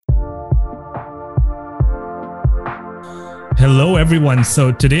Hello, everyone.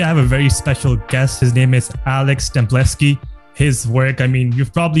 So today I have a very special guest. His name is Alex Templeski. His work, I mean,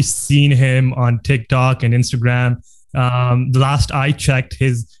 you've probably seen him on TikTok and Instagram. The last I checked,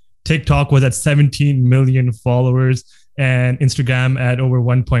 his TikTok was at 17 million followers and Instagram at over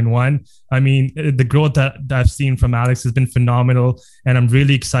 1.1. I mean, the growth that I've seen from Alex has been phenomenal, and I'm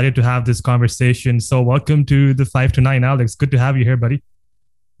really excited to have this conversation. So welcome to the 5 to 9, Alex. Good to have you here, buddy.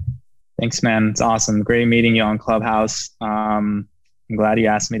 Thanks, man. It's awesome. Great meeting you on Clubhouse. I'm glad you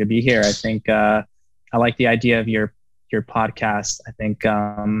asked me to be here. I think I like the idea of your podcast. I think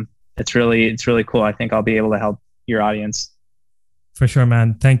it's really cool. I think I'll be able to help your audience. For sure,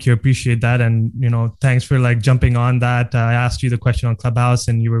 man. Thank you. Appreciate that. And, thanks for jumping on that. I asked you the question on Clubhouse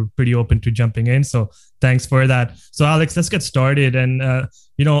and you were pretty open to jumping in. So thanks for that. So Alex, let's get started. And,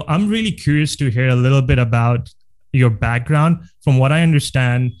 I'm really curious to hear a little bit about your background. From what I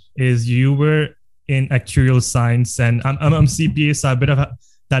understand is you were in actuarial science, and I'm CPA, so a bit of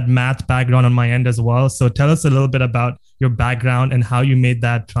that math background on my end as well. So tell us a little bit about your background and how you made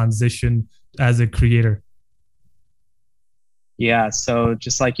that transition as a creator. Yeah, so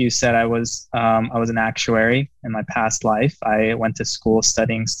just like you said, I was an actuary in my past life. I went to school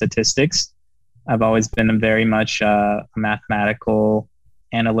studying statistics. I've always been very much a mathematical,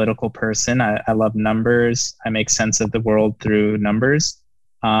 analytical person. I love numbers. I make sense of the world through numbers.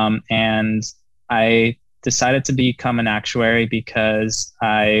 And I decided to become an actuary because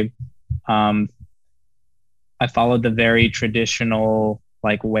I followed the very traditional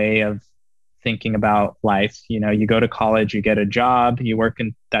way of thinking about life. You go to college, you get a job, you work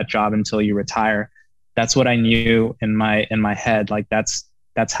in that job until you retire. That's what I knew in my head. That's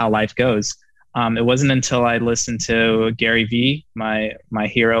how life goes. It wasn't until I listened to Gary Vee, my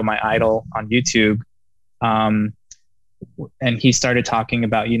hero, my idol on YouTube, and he started talking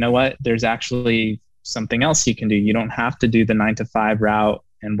about, there's actually something else you can do. You don't have to do the 9-to-5 route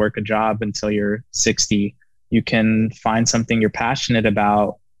and work a job until you're 60. You can find something you're passionate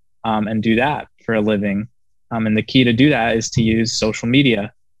about and do that for a living. And the key to do that is to use social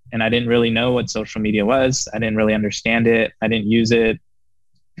media. And I didn't really know what social media was. I didn't really understand it. I didn't use it.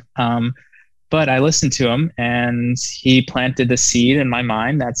 But I listened to him, and he planted the seed in my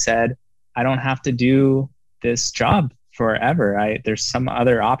mind that said, I don't have to do this job forever. There's some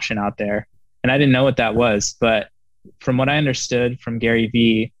other option out there. And I didn't know what that was. But from what I understood from Gary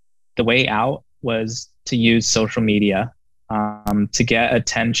Vee, the way out was to use social media to get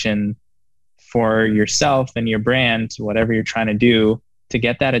attention for yourself and your brand, whatever you're trying to do, to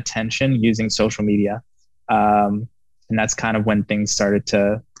get that attention using social media. And that's kind of when things started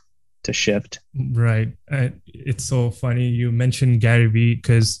to shift. Right. It's so funny you mentioned Gary Vee,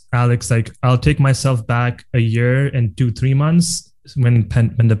 because Alex, I'll take myself back a year and 2-3 months when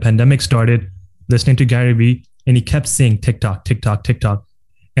the pandemic started, listening to Gary Vee, and he kept saying TikTok, TikTok, TikTok.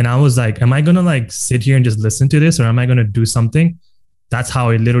 And I was like, am I going to sit here and just listen to this, or am I going to do something? That's how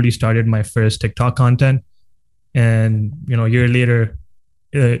I literally started my first TikTok content. And, a year later,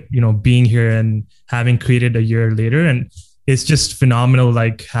 being here and having created a year later, and it's just phenomenal,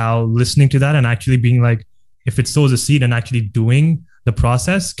 how listening to that and actually being if it sows a seed, and actually doing the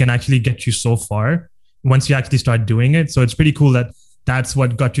process can actually get you so far once you actually start doing it. So it's pretty cool that that's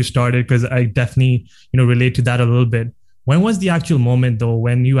what got you started, because I definitely, relate to that a little bit. When was the actual moment though,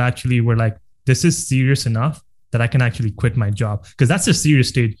 when you actually were like, this is serious enough that I can actually quit my job? Because that's a serious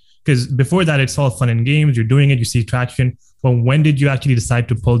stage. Because before that, it's all fun and games. You're doing it, you see traction. But when did you actually decide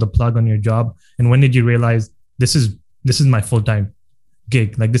to pull the plug on your job? And when did you realize this is my full-time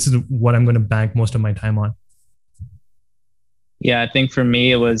gig? This is what I'm going to bank most of my time on. Yeah, I think for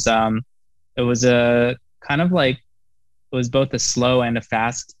me, it was a kind of it was both a slow and a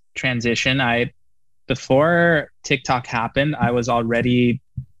fast transition. Before TikTok happened, I was already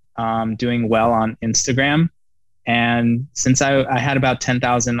doing well on Instagram. And since I had about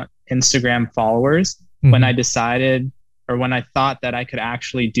 10,000 Instagram followers, when I decided, or when I thought that I could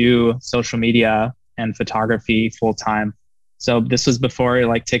actually do social media and photography full time. So this was before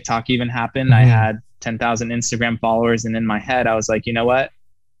TikTok even happened. I had 10,000 Instagram followers, and in my head, I was like, you know what?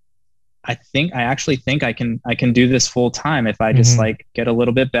 I actually think I can do this full time if I just get a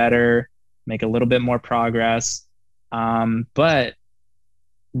little bit better, make a little bit more progress. But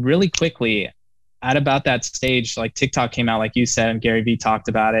really quickly, at about that stage, TikTok came out, like you said, and Gary Vee talked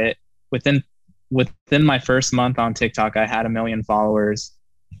about it. Within my first month on TikTok, I had 1 million followers.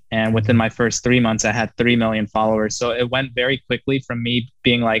 And within my first 3 months, I had 3 million followers. So it went very quickly from me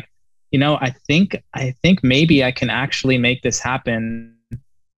being like, I think maybe I can actually make this happen,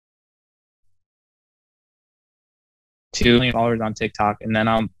 to 2 million followers on TikTok. And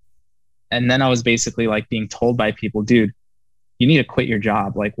then I was basically being told by people, dude, you need to quit your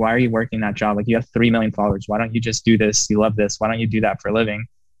job. Like, why are you working that job? Like, you have 3 million followers. Why don't you just do this? You love this. Why don't you do that for a living?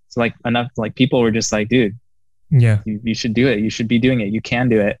 So like enough, like people were just like, dude, Yeah. you should do it. You should be doing it. You can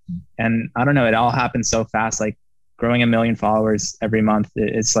do it. And I don't know, it all happened so fast, like growing 1 million followers every month.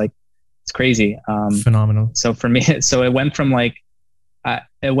 It's like, it's crazy. Phenomenal. So for me, so it went from like,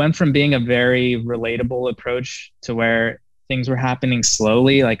 it went from being a very relatable approach to where things were happening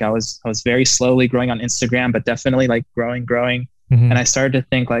slowly. Like I was very slowly growing on Instagram, but definitely like growing. And I started to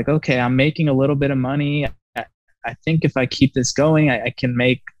think like, okay, I'm making a little bit of money. I think if I keep this going, I can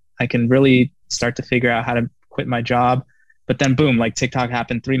really start to figure out how to quit my job. But then boom, like TikTok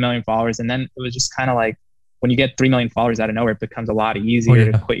happened, 3 million followers. And then it was just kind of like, when you get 3 million followers out of nowhere, it becomes a lot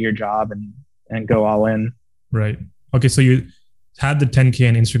easier to quit your job and go all in. Right. Okay. So you had the 10K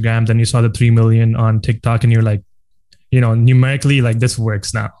on Instagram, then you saw the 3 million on TikTok, and you're like, numerically, like this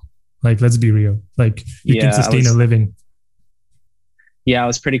works now. Like, let's be real. Like you can sustain a living. Yeah, I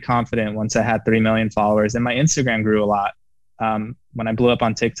was pretty confident once I had 3 million followers, and my Instagram grew a lot. When I blew up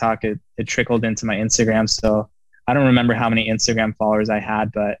on TikTok, it trickled into my Instagram. So I don't remember how many Instagram followers I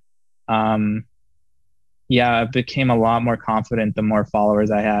had, but I became a lot more confident the more followers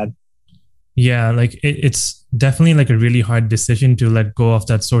I had. Yeah, like it's definitely like a really hard decision to let go of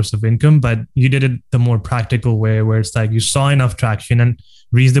that source of income, but you did it the more practical way, where it's like you saw enough traction and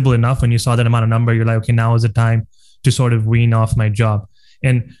reasonable enough. When you saw that amount of number, you're like, okay, now is the time to sort of wean off my job.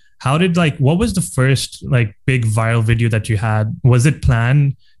 And what was the first like big viral video that you had? Was it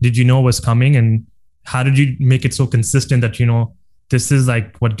planned? Did you know it was coming? And how did you make it so consistent that, this is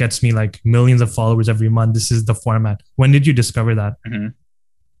like what gets me like millions of followers every month? This is the format. When did you discover that? Mm-hmm.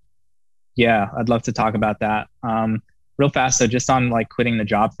 Yeah, I'd love to talk about that. Real fast. So just on like quitting the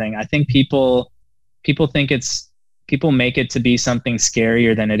job thing, I think people make it to be something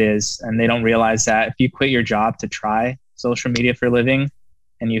scarier than it is. And they don't realize that if you quit your job to try social media for a living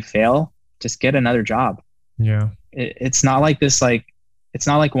and you fail, just get another job. Yeah. It's not like this, like, it's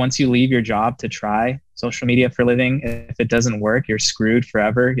not like once you leave your job to try social media for a living, if it doesn't work, you're screwed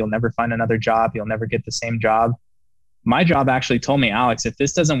forever. You'll never find another job. You'll never get the same job. My job actually told me, Alex, if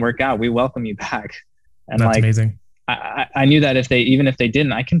this doesn't work out, we welcome you back. And that's like, amazing. I knew that even if they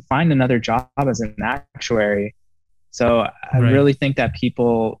didn't, I can find another job as an actuary. So I really think that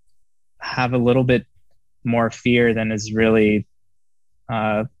people have a little bit more fear than is really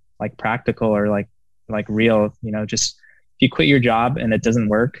like practical or like real. Just if you quit your job and it doesn't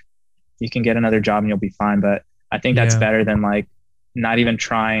work, you can get another job and you'll be fine. But I think that's better than like not even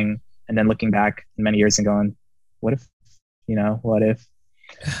trying and then looking back many years and going, what if?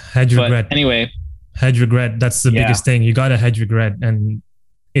 Hedge regret. Anyway. Hedge regret. That's the biggest thing. You got to hedge regret. And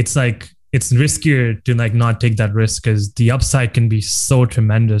it's like, it's riskier to like not take that risk because the upside can be so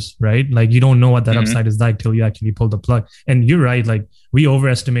tremendous, right? Like you don't know what that upside is like till you actually pull the plug. And you're right. Like we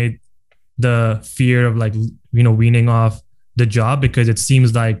overestimate the fear of like, weaning off the job because it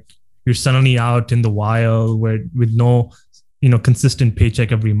seems like you're suddenly out in the wild with no, consistent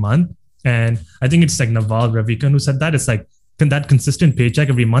paycheck every month. And I think it's like Naval Ravikant who said that. It's like that consistent paycheck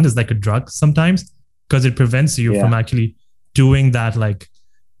every month is like a drug sometimes because it prevents you from actually doing that like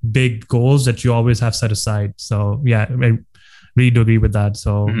big goals that you always have set aside. So yeah, I really do agree with that.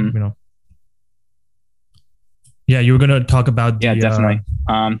 So, you were going to talk about the... Yeah, definitely.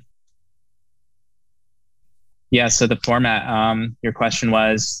 So the format, your question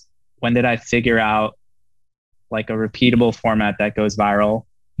was, when did I figure out like a repeatable format that goes viral?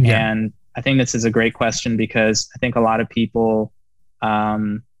 Yeah. And I think this is a great question because I think a lot of people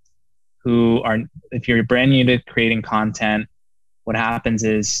if you're brand new to creating content, what happens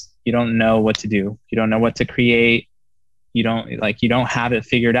is you don't know what to do. You don't know what to create. You don't have it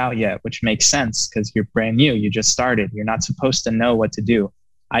figured out yet, which makes sense because you're brand new. You just started. You're not supposed to know what to do.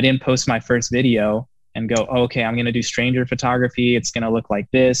 I didn't post my first video and go, okay, I'm going to do stranger photography. It's going to look like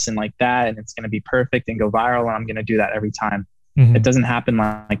this and like that, and it's going to be perfect and go viral. And I'm going to do that every time. It doesn't happen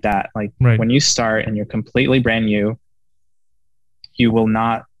like that. Like when you start and you're completely brand new, you will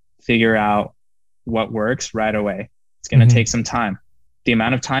not figure out what works right away. It's going to take some time. The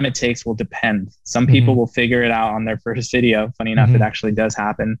amount of time it takes will depend. Some people will figure it out on their first video. Funny enough, it actually does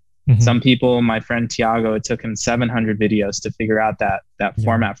happen. Some people, my friend Tiago, it took him 700 videos to figure out that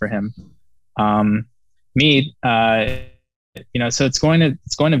format for him. So it's going to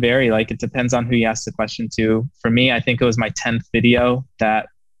vary. Like it depends on who you ask the question to. For me, I think it was my 10th video that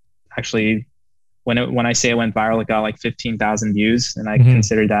actually, when I say it went viral, it got like 15,000 views, and I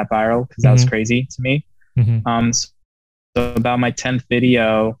considered that viral because that was crazy to me. So about my 10th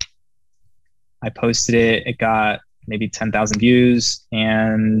video, I posted it. It got maybe 10,000 views,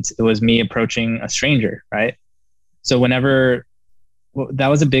 and it was me approaching a stranger, right? So whenever that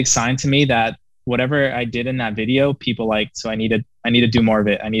was a big sign to me that whatever I did in that video, people liked. So I need to do more of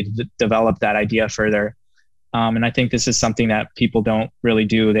it. I need to develop that idea further. And I think this is something that people don't really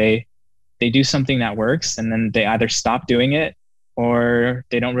do. They do something that works, and then they either stop doing it or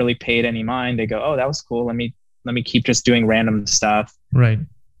they don't really pay it any mind. They go, oh, that was cool. Let me keep just doing random stuff. Right.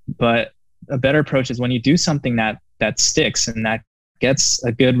 But a better approach is when you do something that sticks and that gets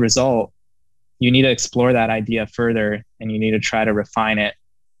a good result, you need to explore that idea further and you need to try to refine it.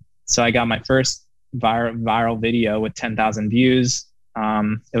 So I got my first viral video with 10,000 views.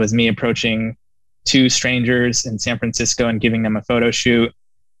 It was me approaching two strangers in San Francisco and giving them a photo shoot.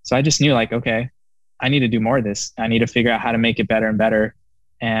 So I just knew, like, okay, I need to do more of this. I need to figure out how to make it better and better.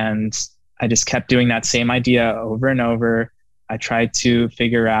 And I just kept doing that same idea over and over. I tried to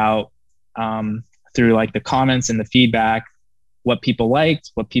figure out through like the comments and the feedback, what people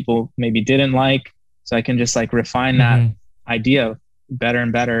liked, what people maybe didn't like. So I can just like refine that idea better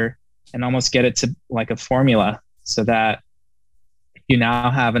and better and almost get it to like a formula so that you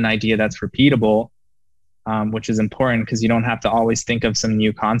now have an idea that's repeatable, which is important because you don't have to always think of some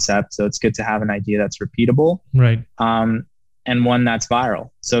new concept. So it's good to have an idea that's repeatable. Right. And one that's viral.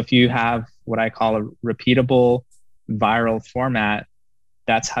 So if you have what I call a repeatable viral format,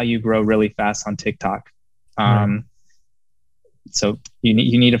 that's how you grow really fast on TikTok. Right. So you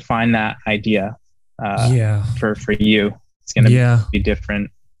need to find that idea for you. It's going to be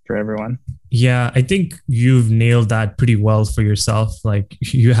different for everyone. Yeah, I think you've nailed that pretty well for yourself. Like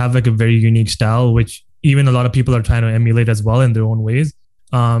you have like a very unique style, which even a lot of people are trying to emulate as well in their own ways.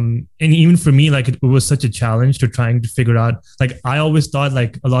 And even for me, like it was such a challenge to trying to figure out, like I always thought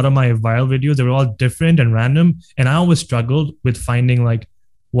like a lot of my viral videos, they were all different and random. And I always struggled with finding like,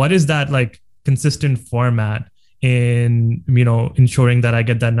 what is that like consistent format in, you know, ensuring that I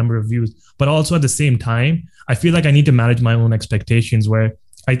get that number of views. But also at the same time, I feel like I need to manage my own expectations, where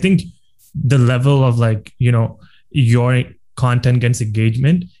I think the level of like, you know, your content gets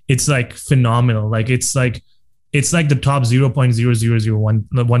engagement, it's like phenomenal. Like it's like the top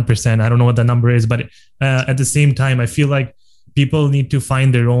 0.0001%. I don't know what the number is, but at the same time, I feel like people need to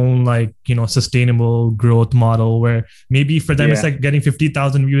find their own, like, you know, sustainable growth model where maybe for them it's like getting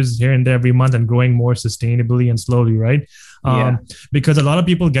 50,000 views here and there every month and growing more sustainably and slowly, right? Because a lot of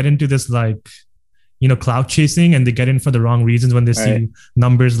people get into this, like, you know, clout chasing, and they get in for the wrong reasons when they see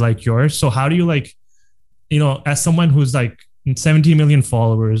numbers like yours. So how do you, like, you know, as someone who's like 17 million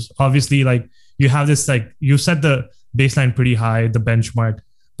followers, obviously, like, you have this, like, you set the baseline pretty high, the benchmark,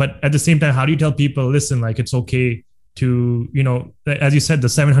 but at the same time, how do you tell people, listen, like, it's okay to, you know, as you said, the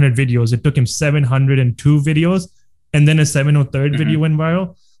 700 videos, it took him 702 videos and then a 703rd video went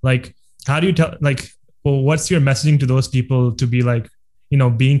viral. Like, how do you tell, like, well, what's your messaging to those people to be like, you know,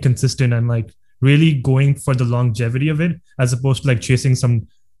 being consistent and like really going for the longevity of it, as opposed to like chasing some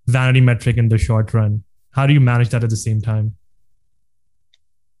vanity metric in the short run? How do you manage that at the same time?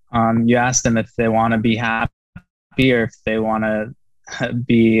 You ask them if they want to be happy or if they want to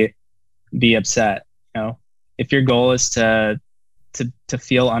be upset. You know, if your goal is to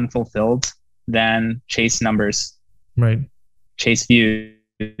feel unfulfilled, then chase numbers, right? Chase views,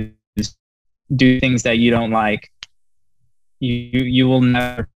 do things that you don't like. You will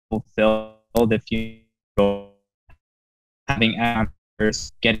never fulfill if you go having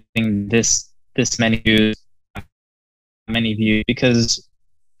numbers, getting this many views, because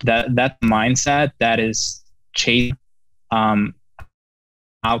that mindset that is chasing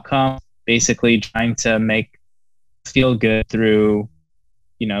outcome, basically trying to make feel good through,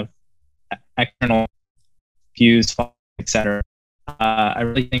 you know, external views, etc. I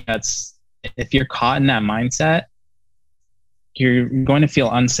really think that's, if you're caught in that mindset, you're going to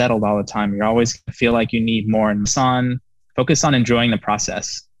feel unsettled all the time. You're always going to feel like you need more, and focus on enjoying the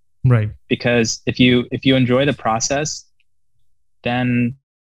process. Right. Because if you enjoy the process, then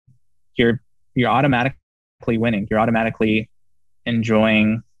you're automatically winning. You're automatically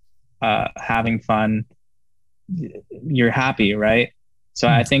enjoying, having fun. You're happy, right? So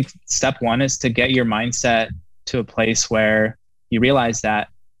I think step one is to get your mindset to a place where you realize that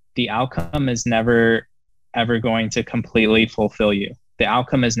the outcome is never ever going to completely fulfill you. The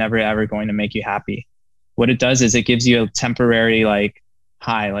outcome is never ever going to make you happy. What it does is it gives you a temporary, like,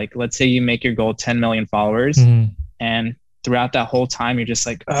 high. Like, let's say you make your goal 10 million followers, and throughout that whole time, you're just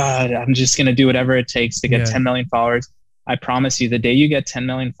like, I'm just going to do whatever it takes to get 10 million followers. I promise you, the day you get 10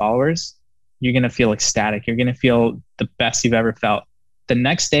 million followers, you're going to feel ecstatic. You're going to feel the best you've ever felt. The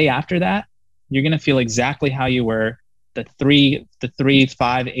next day after that, you're going to feel exactly how you were the 3,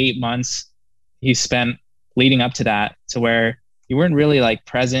 5, 8 months you spent leading up to that, to where you weren't really like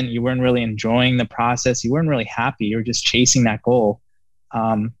present. You weren't really enjoying the process. You weren't really happy. You were just chasing that goal.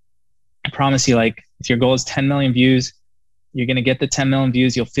 I promise you, like if your goal is 10 million views, you're going to get the 10 million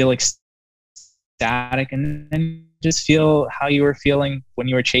views. You'll feel ecstatic and then just feel how you were feeling when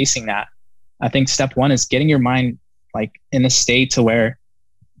you were chasing that. I think step one is getting your mind like in a state to where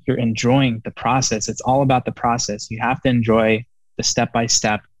you're enjoying the process. It's all about the process. You have to enjoy the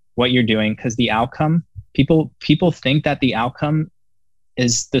step-by-step, what you're doing, because the outcome, people think that the outcome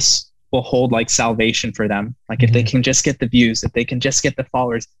is this will hold like salvation for them. Like if they can just get the views, if they can just get the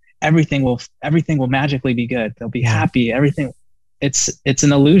followers, everything will magically be good. They'll be happy. Everything. It's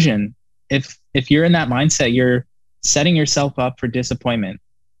an illusion. If you're in that mindset, you're setting yourself up for disappointment.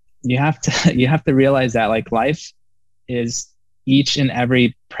 You have to realize that like life is each and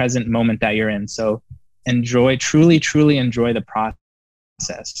every present moment that you're in. So truly enjoy the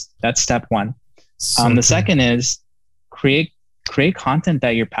process. That's step one. The second is create content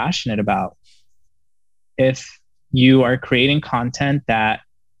that you're passionate about. If you are creating content that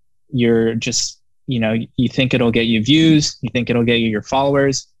you're just, you think it'll get you views, you think it'll get you your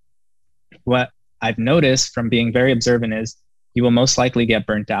followers, what I've noticed from being very observant is you will most likely get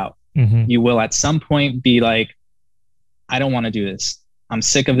burnt out. You will at some point be like, I don't want to do this. I'm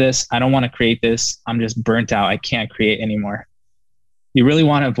sick of this. I don't want to create this. I'm just burnt out. I can't create anymore. You really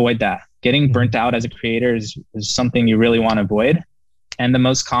want to avoid that. Getting burnt out as a creator is something you really want to avoid. And the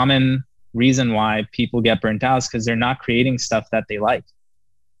most common reason why people get burnt out is because they're not creating stuff that they like.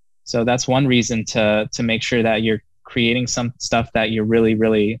 So that's one reason to make sure that you're creating some stuff that you're really,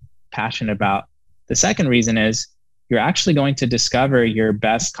 really passionate about. The second reason is you're actually going to discover your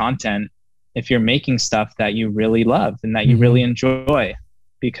best content if you're making stuff that you really love and that you really enjoy.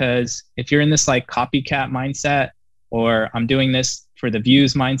 Because if you're in this like copycat mindset, or I'm doing this for the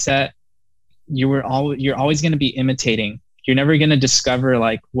views mindset, you're always going to be imitating. You're never going to discover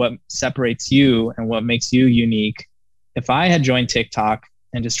like what separates you and what makes you unique. If I had joined TikTok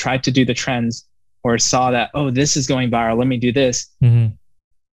and just tried to do the trends, or saw that, oh, this is going viral, let me do this,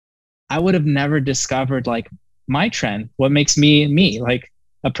 I would have never discovered like my trend, what makes me me, like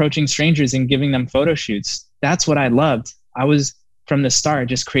approaching strangers and giving them photo shoots. That's what I loved. I was from the start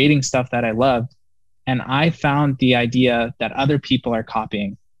just creating stuff that I loved. And I found the idea that other people are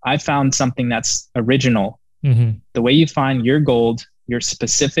copying. I found something that's original. The way you find your gold, your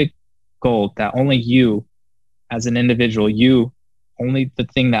specific gold that only you as an individual, only the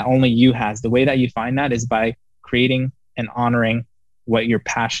thing that only you has, the way that you find that is by creating and honoring what you're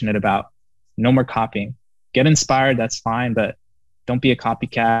passionate about. No more copying. Get inspired, that's fine, but don't be a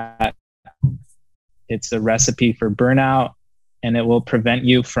copycat. It's a recipe for burnout, and it will prevent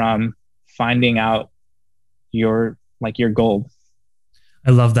you from finding out your gold.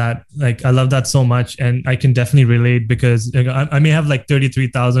 I love that. Like, I love that so much. And I can definitely relate because I may have like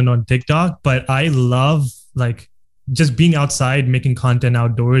 33,000 on TikTok, but I love like just being outside, making content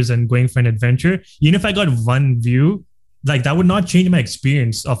outdoors and going for an adventure. Even if I got one view, like that would not change my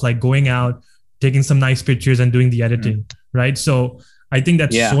experience of like going out, taking some nice pictures and doing the editing. Right. So I think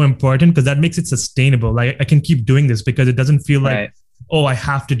that's so important because that makes it sustainable. Like I can keep doing this because it doesn't feel like, oh, I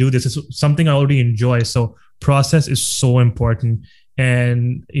have to do this. It's something I already enjoy. So process is so important.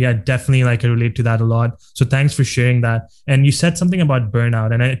 And yeah, definitely like I relate to that a lot. So thanks for sharing that. And you said something about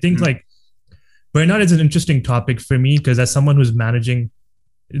burnout. And I think like burnout is an interesting topic for me because as someone who's managing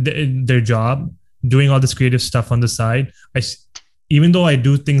their job, doing all this creative stuff on the side, even though I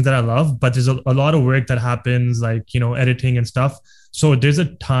do things that I love, but there's a lot of work that happens like, editing and stuff. So there's a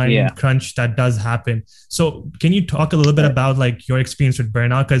time crunch that does happen. So can you talk a little bit about like your experience with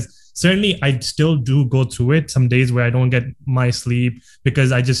burnout? Because certainly I still do go through it some days where I don't get my sleep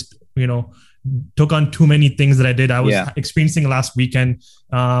because I just, took on too many things that I did. I was experiencing last weekend.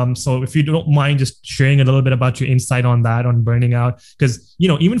 So if you don't mind just sharing a little bit about your insight on that, on burning out, because,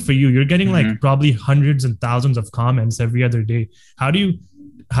 even for you, you're getting like probably hundreds and thousands of comments every other day. How do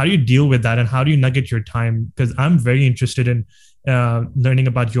you deal with that? And how do you nugget your time? Because I'm very interested in learning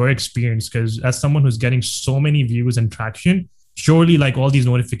about your experience, because as someone who's getting so many views and traction, surely like all these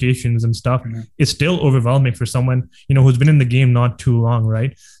notifications and stuff is still overwhelming for someone, who's been in the game not too long,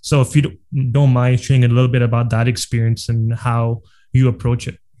 right? So if you don't mind sharing a little bit about that experience and how you approach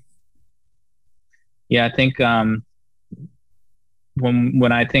it. Yeah, I think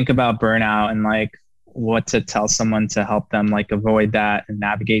when I think about burnout and like what to tell someone to help them like avoid that and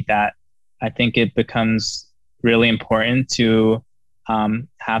navigate that, I think it becomes really important to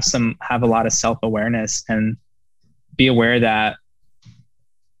have a lot of self-awareness and be aware of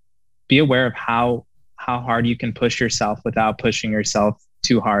how hard you can push yourself without pushing yourself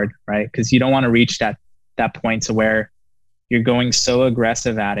too hard, right? Because you don't want to reach that point to where you're going so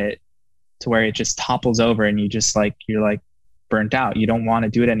aggressive at it to where it just topples over and you're like, burnt out. You don't want to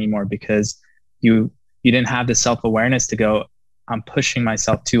do it anymore because you didn't have the self-awareness to go, I'm pushing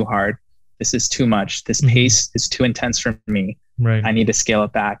myself too hard. This is too much. This pace is too intense for me. Right. I need to scale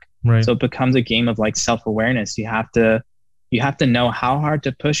it back. Right. So it becomes a game of like self-awareness. You have to know how hard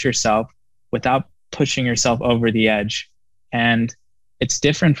to push yourself without pushing yourself over the edge. And it's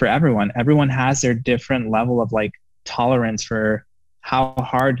different for everyone. Everyone has their different level of like tolerance for how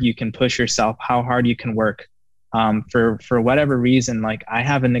hard you can push yourself, how hard you can work. For whatever reason, like I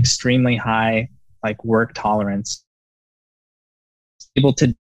have an extremely high like work tolerance. Able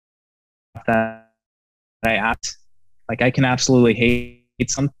to that I act like I can absolutely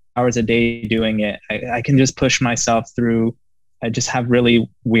hate some hours a day doing it. I can just push myself through. I just have really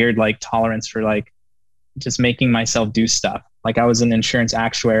weird like tolerance for like just making myself do stuff. Like I was an insurance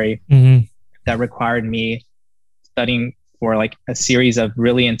actuary that required me studying for like a series of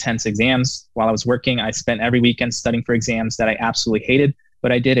really intense exams while I was working. I spent every weekend studying for exams that I absolutely hated,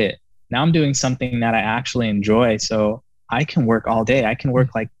 but I did it. Now I'm doing something that I actually enjoy. So I can work all day. I can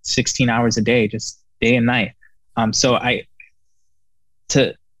work like 16 hours a day, just day and night. So I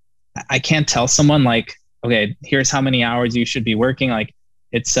can't tell someone like, okay, here's how many hours you should be working. Like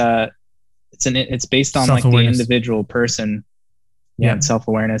it's based on like the individual person. Yeah. And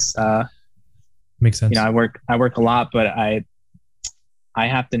self-awareness. Makes sense. You know, I work a lot, but I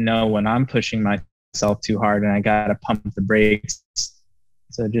have to know when I'm pushing myself too hard and I got to pump the brakes.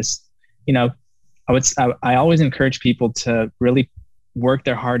 So just, you know, I always encourage people to really work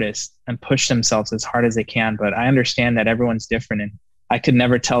their hardest and push themselves as hard as they can. But I understand that everyone's different, and I could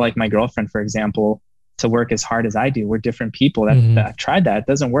never tell like my girlfriend, for example, to work as hard as I do. We're different people. That I've tried that. It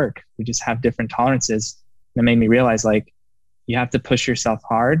doesn't work. We just have different tolerances. And it made me realize like you have to push yourself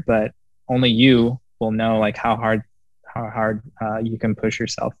hard, but only you will know like how hard you can push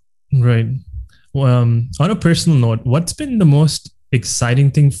yourself. Right. Well, on a personal note, what's been the most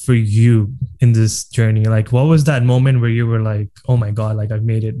exciting thing for you in this journey? Like, what was that moment where you were like, oh my God, like I've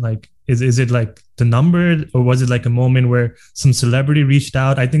made it? Like, is it like the number, or was it like a moment where some celebrity reached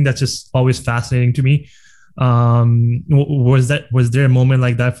out? I think that's just always fascinating to me. Was there a moment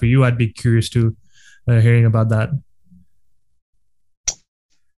like that for you? I'd be curious to hearing about that.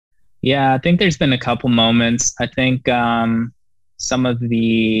 Yeah, I think there's been a couple moments. I think some of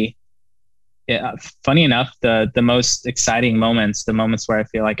the funny enough, the most exciting moments, the moments where I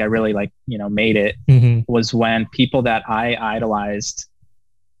feel like I really like, you know, made it was when people that I idolized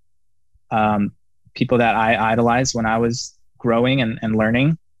when I was growing and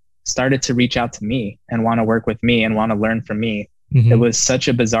learning started to reach out to me and want to work with me and want to learn from me. It was such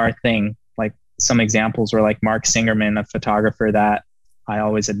a bizarre thing. Like some examples were like Mark Singerman, a photographer that I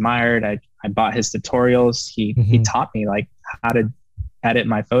always admired. I bought his tutorials. He taught me like how to edit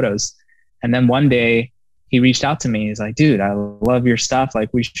my photos. And then one day he reached out to me. He's like, dude, I love your stuff.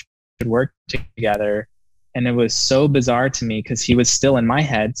 Like we should work together. And it was so bizarre to me because he was still in my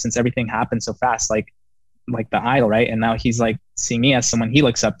head since everything happened so fast, like the idol, right? And now he's like seeing me as someone he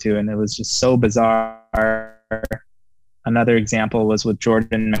looks up to. And it was just so bizarre. Another example was with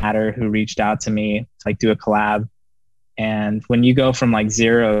Jordan Matter, who reached out to me to like do a collab. And when you go from like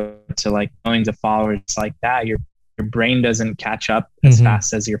 0 to like millions of followers like that, your brain doesn't catch up as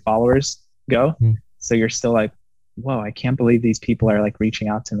fast as your followers go. So you're still like, whoa, I can't believe these people are like reaching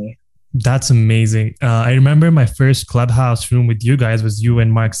out to me. That's amazing. I remember my first Clubhouse room with you guys was you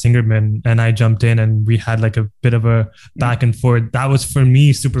and Mark Singerman, and I jumped in and we had like a bit of a back and forth. That was for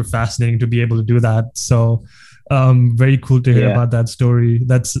me super fascinating to be able to do that. So very cool to hear about that story.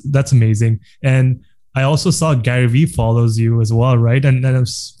 That's amazing. And I also saw Gary Vee follows you as well, right? And then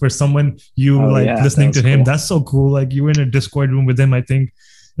for someone listening to him, cool. That's so cool. Like you were in a Discord room with him, I think,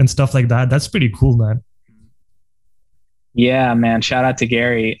 and stuff like that. That's pretty cool, man. Yeah, man. Shout out to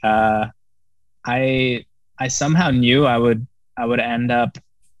Gary. I somehow knew I would end up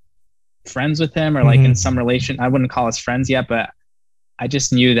friends with him or like in some relation. I wouldn't call us friends yet, but I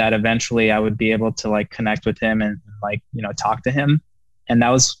just knew that eventually I would be able to like connect with him and like, you know, talk to him. And that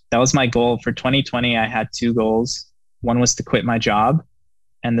was my goal for 2020. I had 2 goals. One was to quit my job,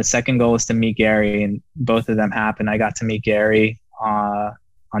 and the second goal was to meet Gary. And both of them happened. I got to meet Gary on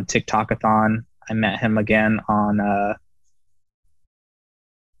TikTokathon. I met him again on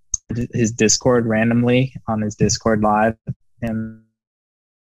his Discord randomly on his Discord live. And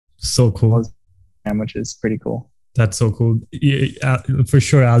so cool, which is pretty cool. That's so cool. Yeah, for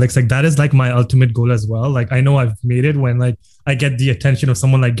sure, Alex. Like that is like my ultimate goal as well. Like I know I've made it when like I get the attention of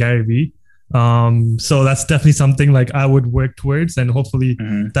someone like Gary Vee. So that's definitely something like I would work towards, and hopefully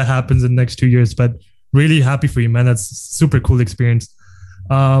that happens in the next 2 years. But really happy for you, man. That's super cool experience.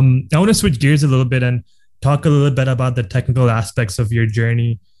 I want to switch gears a little bit, and talk a little bit about the technical aspects of your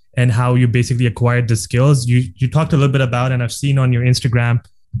journey and how you basically acquired the skills. You talked a little bit about, and I've seen on your Instagram,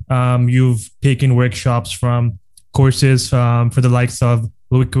 you've taken workshops from courses for the likes of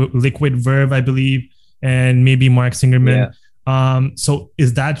Liquid Verve, I believe, and maybe Mark Singerman. So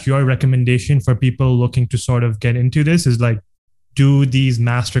is that your recommendation for people looking to sort of get into this? Is like, do these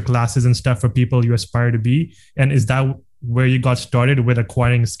master classes and stuff for people you aspire to be? And is that where you got started with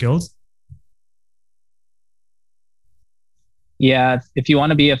acquiring skills? Yeah, if you want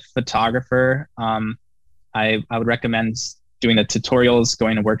to be a photographer, I would recommend doing the tutorials,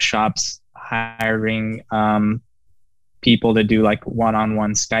 going to workshops, hiring people to do like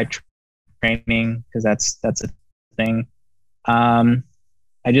one-on-one Skype training, because that's a thing. I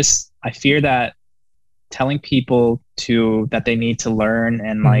fear that telling people that they need to learn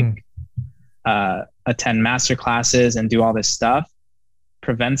and like attend master classes and do all this stuff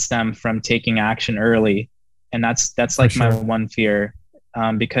prevents them from taking action early. And that's like my one fear,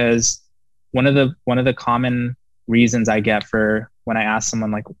 because one of the common reasons I get for when I ask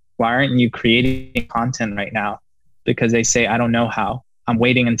someone like, why aren't you creating content right now? Because they say, I don't know how. I'm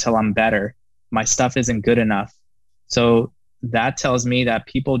waiting until I'm better. My stuff isn't good enough. So that tells me that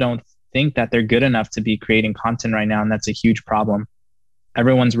people don't think that they're good enough to be creating content right now. And that's a huge problem.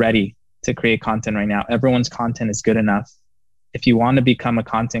 Everyone's ready to create content right now. Everyone's content is good enough. If you want to become a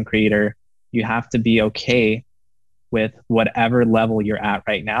content creator, you have to be okay with whatever level you're at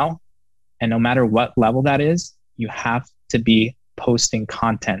right now. And no matter what level that is, you have to be posting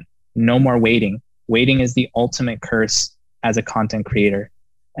content. No more waiting. Waiting is the ultimate curse as a content creator.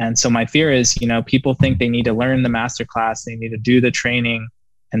 And so my fear is, people think they need to learn the masterclass, they need to do the training,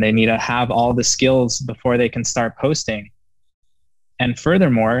 and they need to have all the skills before they can start posting. And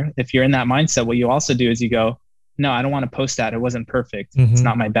furthermore, if you're in that mindset, what you also do is you go, no, I don't want to post that. It wasn't perfect. It's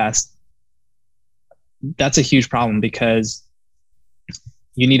not my best. That's a huge problem, because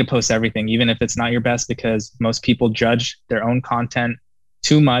you need to post everything, even if it's not your best, because most people judge their own content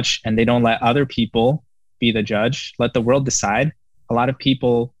too much and they don't let other people be the judge. Let the world decide. A lot of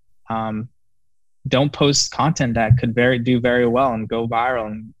people don't post content that could do very well and go viral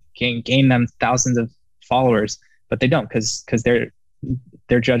and gain them thousands of followers, but they don't, because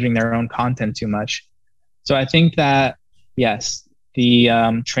they're judging their own content too much. So I think that, yes,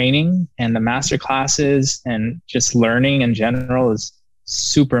 the training and the master classes and just learning in general is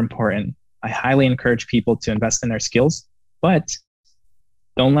super important. I highly encourage people to invest in their skills, but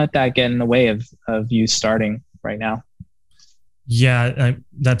don't let that get in the way of you starting right now. Yeah,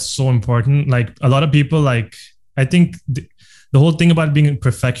 that's so important. Like a lot of people, like, I think the whole thing about being a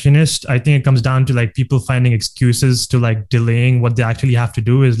perfectionist, I think it comes down to like people finding excuses to like delaying what they actually have to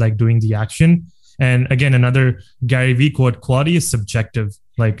do is like doing the action. And again, another Gary Vee quote, quality is subjective,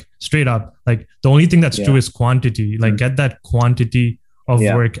 like straight up. Like the only thing that's true is quantity. Like get that quantity of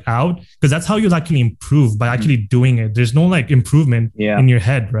work out, because that's how you'll actually improve, by actually doing it. There's no like improvement in your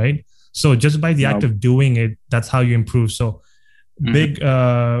head, right? So just by the act of doing it, that's how you improve. So big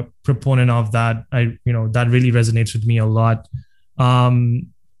proponent of that. That really resonates with me a lot.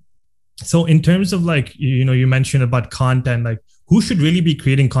 So in terms of like, you mentioned about content, like who should really be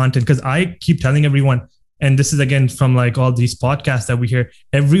creating content? Because I keep telling everyone, and this is again from like all these podcasts that we hear,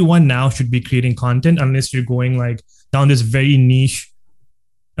 everyone now should be creating content, unless you're going like down this very niche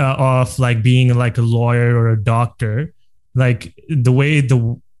of like being like a lawyer or a doctor. Like the way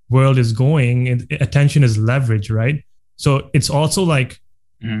the world is going, attention is leverage, right? So it's also like,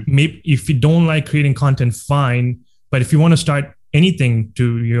 maybe if you don't like creating content, fine. But if you want to start anything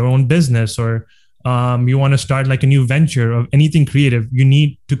to your own business, or you want to start like a new venture or anything creative, you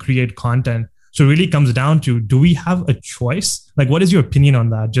need to create content. So it really comes down to, do we have a choice? Like, what is your opinion on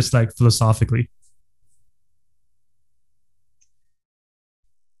that? Just like philosophically.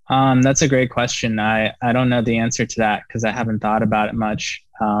 That's a great question. I don't know the answer to that because I haven't thought about it much.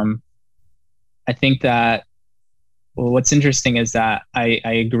 I think that what's interesting is that I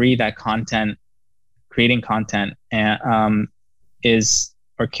agree that creating content is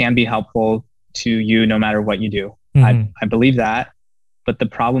or can be helpful to you no matter what you do. I believe that. But the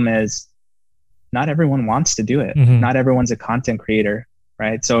problem is not everyone wants to do it. Not everyone's a content creator,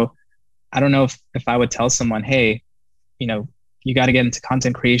 right? So I don't know if I would tell someone, hey, you got to get into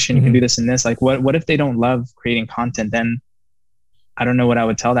content creation. You can do this and this. Like, what if they don't love creating content? Then I don't know what I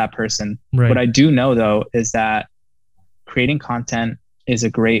would tell that person. Right. What I do know though is that creating content is a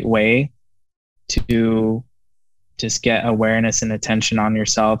great way to just get awareness and attention on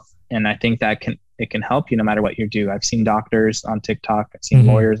yourself. And I think that it can help you no matter what you do. I've seen doctors on TikTok. I've seen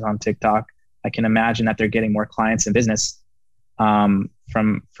lawyers on TikTok. I can imagine that they're getting more clients in business from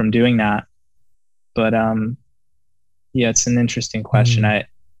doing that. But yeah, it's an interesting question.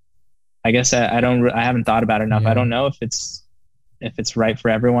 I guess I haven't thought about it enough. I don't know if it's right for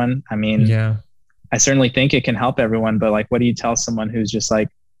everyone. I mean, Yeah. I certainly think it can help everyone, but like, what do you tell someone who's just like,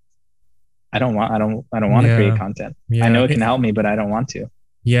 I don't want to create content. I know it can help me, but I don't want to.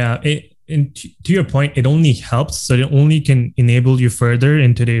 Yeah. And to your point, it only helps. So it only can enable you further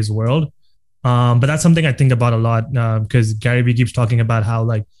in today's world. But that's something I think about a lot, because Gary Vee keeps talking about how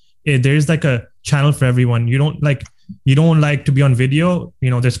like there's like a channel for everyone. You don't like to be on video.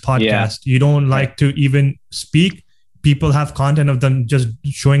 There's podcast. You don't like to even speak. People have content of them just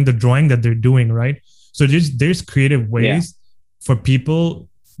showing the drawing that they're doing, right? So there's creative ways for people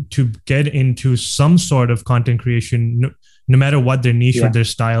to get into some sort of content creation, no matter what their niche or their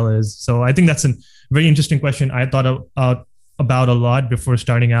style is. So I think that's a very interesting question I thought about a lot before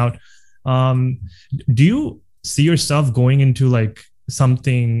starting out. Do you see yourself going into like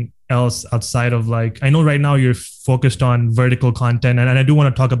something else outside of like, I know right now you're focused on vertical content, and I do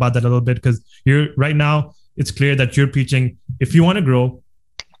want to talk about that a little bit, because you're right now, it's clear that you're preaching, if you want to grow,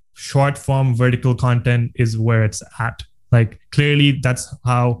 short form vertical content is where it's at. Like clearly that's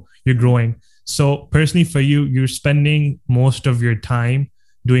how you're growing. So personally for you, you're spending most of your time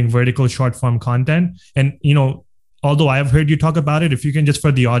doing vertical short form content. And, although I've heard you talk about it, if you can just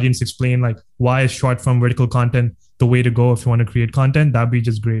for the audience explain like why is short form vertical content the way to go if you want to create content, that'd be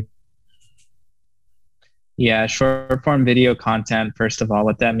just great. Yeah, short form video content, first of all,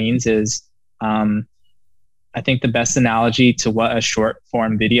 what that means is, I think the best analogy to what a short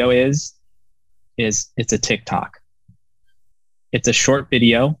form video is it's a TikTok. It's a short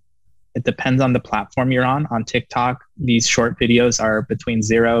video. It depends on the platform you're on. On TikTok, these short videos are between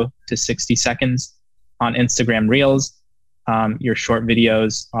 0 to 60 seconds. On Instagram Reels, your short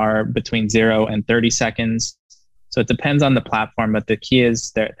videos are between 0 and 30 seconds. So it depends on the platform, but the key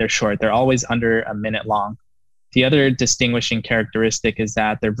is they're short. They're always under a minute long. The other distinguishing characteristic is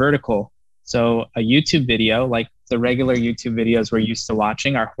that they're vertical. So a YouTube video, like the regular YouTube videos we're used to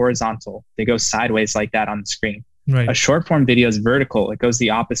watching, are horizontal. They go sideways like that on the screen. Right. A short form video is vertical. It goes the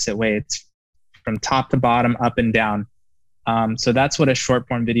opposite way. It's from top to bottom, up and down. So that's what a short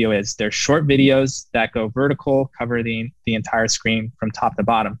form video is. They're short videos that go vertical, cover the entire screen from top to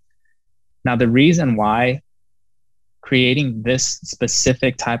bottom. Now, the reason why creating this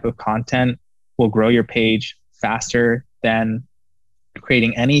specific type of content will grow your page faster than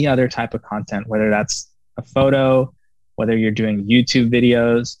creating any other type of content, whether that's a photo, whether you're doing YouTube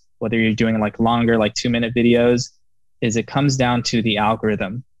videos, whether you're doing like longer, like 2-minute videos, is it comes down to the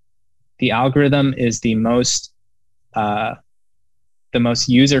algorithm. The algorithm is the most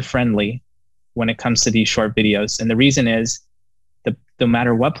user-friendly when it comes to these short videos. And the reason is no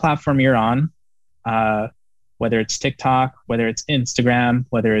matter what platform you're on, whether it's TikTok, whether it's Instagram,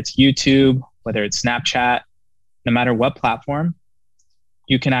 whether it's YouTube, whether it's Snapchat, no matter what platform,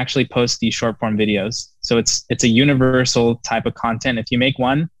 you can actually post these short form videos. So it's a universal type of content. If you make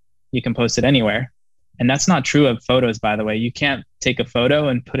one, you can post it anywhere. And that's not true of photos, by the way. You can't take a photo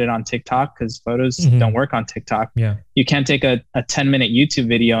and put it on TikTok because photos don't work on TikTok. Yeah. You can't take a 10-minute YouTube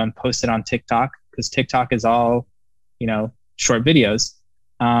video and post it on TikTok because TikTok is all, short videos.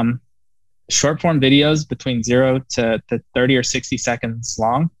 Short form videos between 0 to 30 or 60 seconds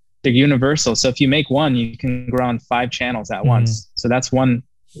long, they're universal. So if you make one, you can grow on 5 channels at once. So that's one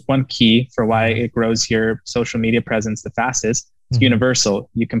key for why it grows your social media presence the fastest. It's universal.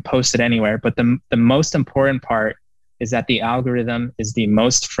 You can post it anywhere. But the most important part is that the algorithm is the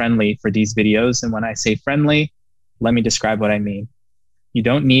most friendly for these videos. And when I say friendly, let me describe what I mean. You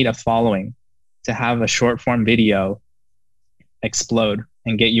don't need a following to have a short form video explode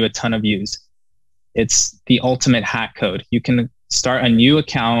and get you a ton of views. It's the ultimate hack code. You can start a new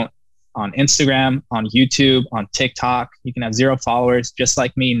account on Instagram, on YouTube, on TikTok. You can have 0 followers, just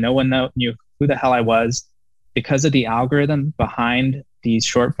like me. No one knew who the hell I was. Because of the algorithm behind these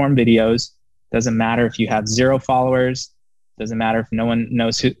short form videos, doesn't matter if you have 0 followers, doesn't matter if no one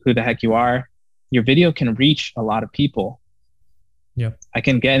knows who the heck you are, your video can reach a lot of people. Yep. I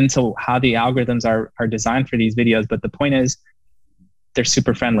can get into how the algorithms are designed for these videos, but the point is they're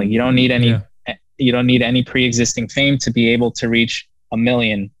super friendly. You don't need any pre-existing fame to be able to reach 1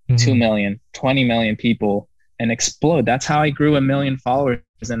 million, 2 million, 20 million people and explode. That's how I grew 1 million followers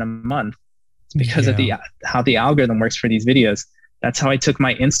in a month. Because of how the algorithm works for these videos. That's how I took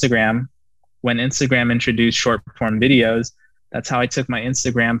my Instagram when Instagram introduced short form videos. That's how I took my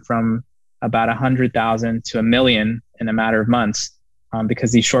Instagram from about 100,000 to 1 million in a matter of months,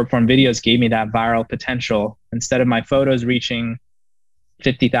 because these short form videos gave me that viral potential. Instead of my photos reaching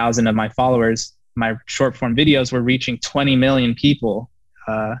 50,000 of my followers, my short form videos were reaching 20 million people.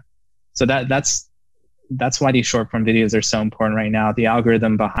 So that's that's why these short form videos are so important right now. The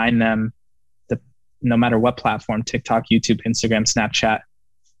algorithm behind them, no matter what platform, TikTok, YouTube, Instagram, Snapchat,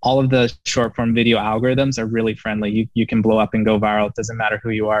 all of the short form video algorithms are really friendly. You can blow up and go viral. It doesn't matter who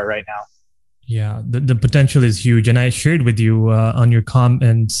you are right now. Yeah, the potential is huge. And I shared with you on your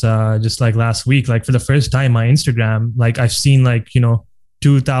comments just like last week, like for the first time, my Instagram, like I've seen like,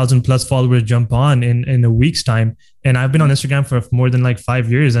 2,000 plus followers jump on in a week's time. And I've been on Instagram for more than like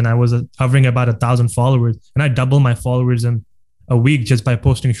 5 years, and I was hovering about 1,000 followers, and I doubled my followers in a week just by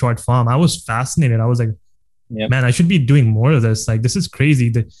posting short form. I was fascinated. I was like, yep, man, I should be doing more of this. Like, this is crazy.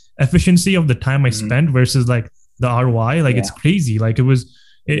 The efficiency of the time I spent versus like the ROI, like it's crazy. Like it was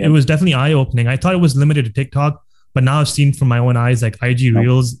definitely eye opening. I thought it was limited to TikTok, but now I've seen from my own eyes, like IG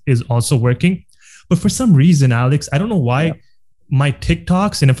Reels is also working. But for some reason, Alex, I don't know why my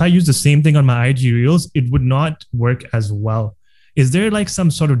TikToks, and if I use the same thing on my IG Reels, it would not work as well. Is there like some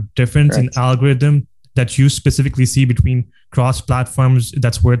sort of difference in algorithm that you specifically see between cross platforms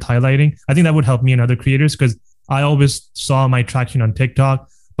that's worth highlighting? I think that would help me and other creators, because I always saw my traction on TikTok,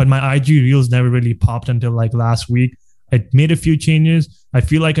 but my IG Reels never really popped until like last week. I made a few changes. I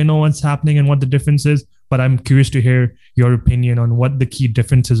feel like I know what's happening and what the difference is, but I'm curious to hear your opinion on what the key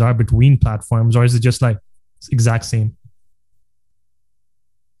differences are between platforms, or is it just like exact same?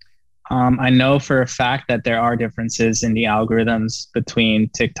 I know for a fact that there are differences in the algorithms between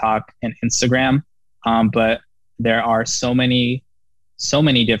TikTok and Instagram, but there are so many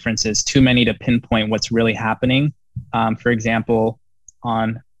differences, too many to pinpoint what's really happening. For example,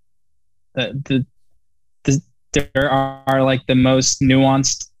 on there are like the most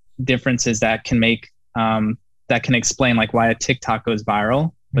nuanced differences that can make that can explain like why a TikTok goes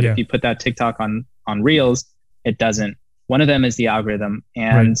viral, but if you put that TikTok on Reels, it doesn't. One of them is the algorithm,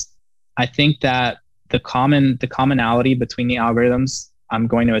 and I think that the commonality between the algorithms, I'm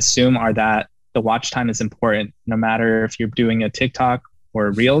going to assume, are that the watch time is important. No matter if you're doing a TikTok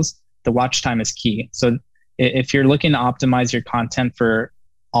or Reels, the watch time is key. So if you're looking to optimize your content for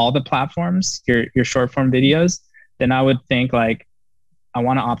all the platforms, your short form videos, then I would think like, I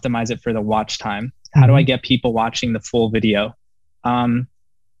want to optimize it for the watch time. How do I get people watching the full video? The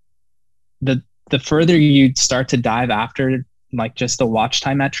further you start to dive after like just the watch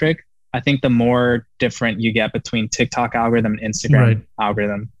time metric, I think the more different you get between TikTok algorithm and Instagram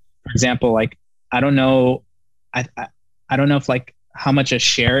algorithm. For example, like, I don't know if like how much a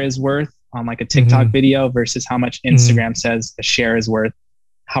share is worth on like a TikTok video versus how much Instagram says a share is worth.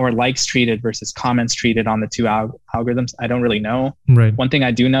 How are likes treated versus comments treated on the two algorithms? I don't really know. One thing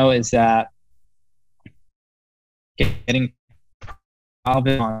I do know is that getting on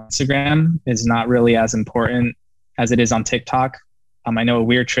Instagram is not really as important as it is on TikTok. I know a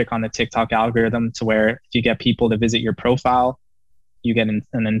weird trick on the TikTok algorithm to where if you get people to visit your profile, you get an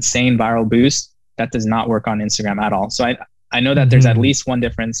insane viral boost. That does not work on Instagram at all. So I know that there's at least one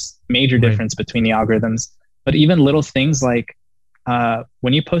major difference between the algorithms, but even little things like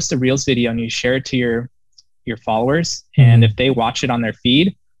when you post a Reels video and you share it to your followers, and if they watch it on their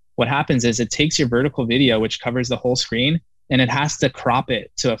feed, what happens is it takes your vertical video, which covers the whole screen, and it has to crop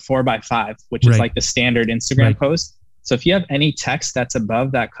it to a 4:5, which is like the standard Instagram post. So if you have any text that's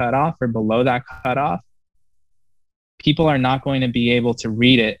above that cutoff or below that cutoff, people are not going to be able to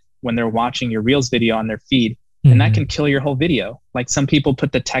read it when they're watching your Reels video on their feed. And that can kill your whole video. Like, some people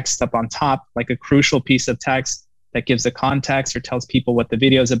put the text up on top, like a crucial piece of text that gives the context or tells people what the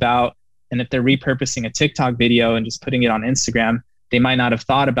video is about. And if they're repurposing a TikTok video and just putting it on Instagram, they might not have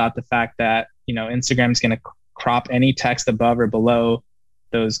thought about the fact that, Instagram is going to crop any text above or below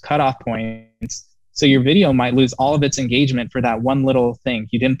those cutoff points. So your video might lose all of its engagement for that one little thing.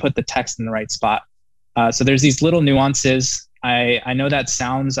 You didn't put the text in the right spot. So there's these little nuances. I know that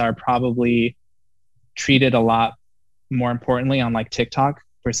sounds are probably treated a lot more importantly on like TikTok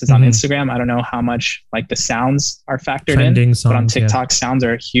versus on Instagram. I don't know how much like the sounds are factored in, but on TikTok, sounds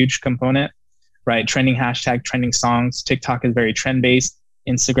are a huge component, right? Trending hashtag, trending songs. TikTok is very trend based.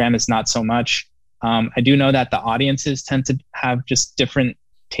 Instagram is not so much. I do know that the audiences tend to have just different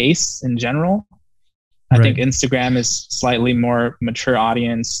tastes in general. I think Instagram is slightly more mature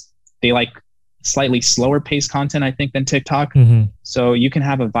audience. They like slightly slower paced content, I think, than TikTok. So you can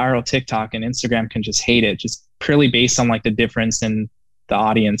have a viral TikTok and Instagram can just hate it, just purely based on like the difference in the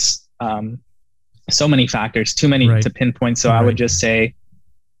audience. So many factors, too many to pinpoint. So I would just say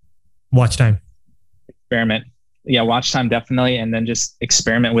watch time, experiment. Yeah, watch time definitely, and then just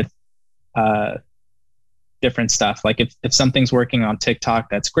experiment with different stuff. Like if something's working on TikTok,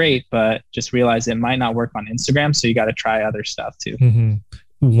 that's great, but just realize it might not work on Instagram. So you got to try other stuff too.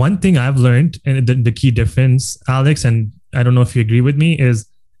 One thing I've learned, and the key difference, Alex, and I don't know if you agree with me, is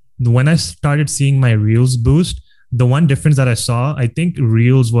when I started seeing my Reels boost, the one difference that I saw, I think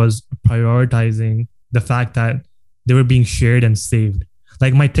Reels was prioritizing the fact that they were being shared and saved.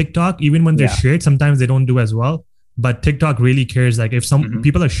 Like my TikTok, even when they're shared, sometimes they don't do as well. But TikTok really cares. Like if some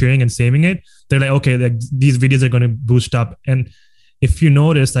people are sharing and saving it, they're like, okay, like these videos are going to boost up. And if you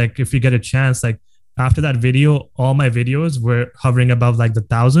notice, like if you get a chance, like after that video, all my videos were hovering above like the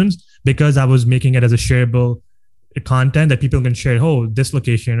thousands because I was making it as a shareable content that people can share. Oh, this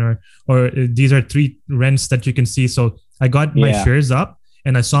location, or these are 3 rents that you can see. So I got my shares up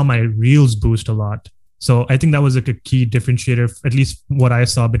and I saw my Reels boost a lot. So I think that was like a key differentiator, at least what I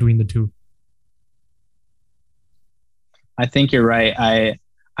saw between the two. I think you're right.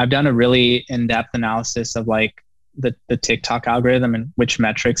 I've done a really in-depth analysis of like the TikTok algorithm and which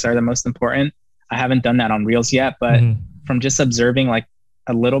metrics are the most important. I haven't done that on Reels yet, but from just observing like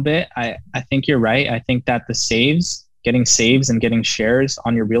a little bit, I think you're right. I think that getting saves and getting shares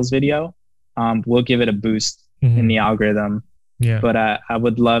on your Reels video will give it a boost in the algorithm. Yeah. But I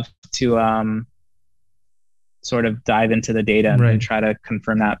would love to sort of dive into the data and try to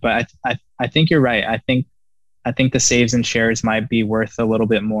confirm that. But I think you're right. I think the saves and shares might be worth a little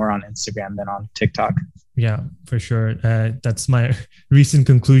bit more on Instagram than on TikTok. Yeah, for sure. That's my recent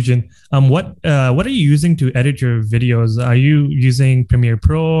conclusion. What are you using to edit your videos? Are you using Premiere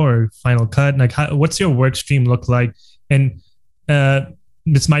Pro or Final Cut? Like, what's your work stream look like? And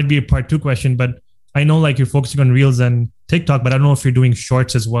this might be a part 2 question, but I know like you're focusing on Reels and TikTok, but I don't know if you're doing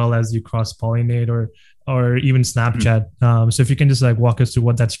Shorts as well as you cross pollinate or even Snapchat. So if you can just like walk us through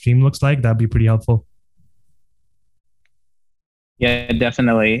what that stream looks like, that'd be pretty helpful. Yeah,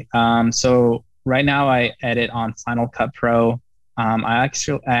 definitely. So right now I edit on Final Cut Pro. I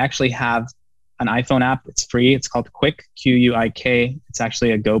actually have an iPhone app. It's free. It's called Quik, Quik. It's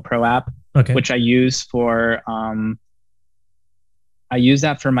actually a GoPro app, which I use for, I use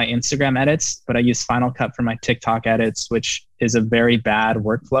that for my Instagram edits, but I use Final Cut for my TikTok edits, which is a very bad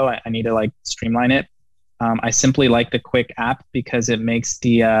workflow. I need to like streamline it. I simply like the Quik app because it makes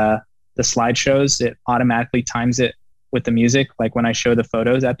the slideshows, it automatically times it with the music. Like when I show the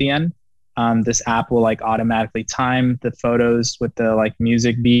photos at the end, this app will like automatically time the photos with the like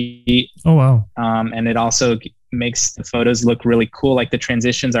music beat. Oh, wow. And it also makes the photos look really cool. Like the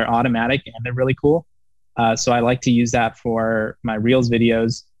transitions are automatic and they're really cool. So I like to use that for my Reels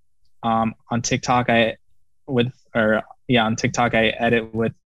videos. On TikTok, on TikTok, I edit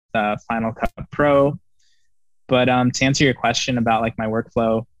with Final Cut Pro. But to answer your question about like my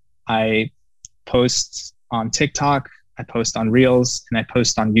workflow, I post on TikTok, I post on Reels, and I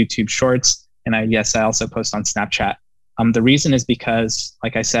post on YouTube Shorts. And I also post on Snapchat. The reason is because,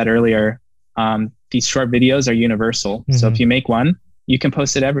 like I said earlier, these short videos are universal. So if you make one, you can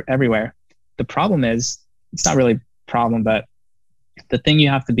post it everywhere. The problem is, it's not really a problem, but the thing you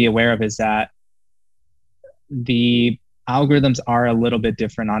have to be aware of is that the algorithms are a little bit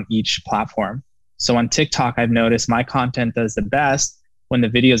different on each platform. So on TikTok, I've noticed my content does the best when the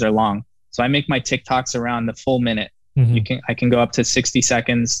videos are long. So I make my TikToks around the full minute. I can go up to 60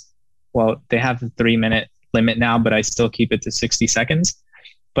 seconds. Well, they have the 3-minute limit now, but I still keep it to 60 seconds.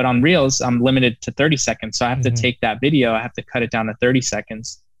 But on Reels, I'm limited to 30 seconds. So I have to take that video, I have to cut it down to 30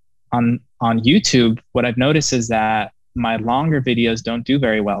 seconds. On YouTube, what I've noticed is that my longer videos don't do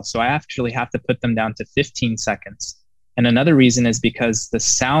very well. So I actually have to put them down to 15 seconds. And another reason is because the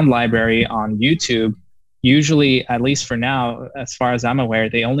sound library on YouTube, usually, at least for now, as far as I'm aware,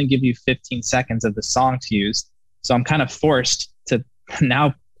 they only give you 15 seconds of the song to use. So I'm kind of forced to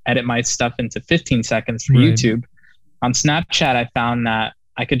now edit my stuff into 15 seconds for YouTube. On Snapchat, I found that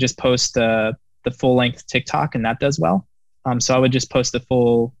I could just post the full length TikTok and that does well. So I would just post the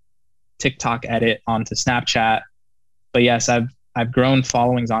full TikTok edit onto Snapchat. But yes, I've grown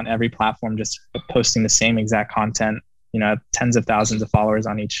followings on every platform, just posting the same exact content. Tens of thousands of followers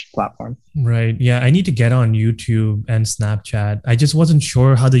on each platform. Right. Yeah. I need to get on YouTube and Snapchat. I just wasn't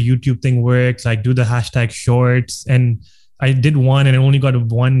sure how the YouTube thing works. Like do the hashtag shorts, and I did one and I only got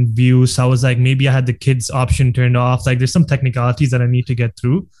 1 view. So I was like, maybe I had the kids option turned off. Like there's some technicalities that I need to get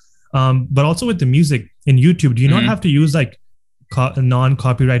through. But also with the music in YouTube, do you not have to use like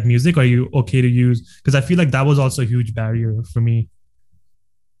non-copyright music? Or are you okay to use? Because I feel like that was also a huge barrier for me.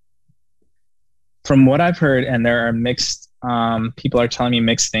 From what I've heard, and there are mixed, people are telling me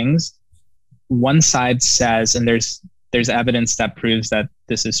mixed things. One side says, and there's evidence that proves that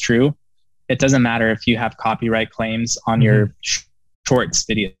this is true. It doesn't matter if you have copyright claims on your shorts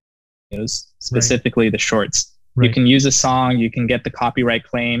videos, specifically the shorts. You can use a song, you can get the copyright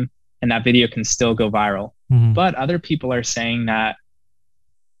claim, and that video can still go viral. But other people are saying that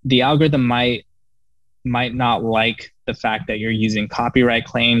the algorithm might might not like the fact that you're using copyright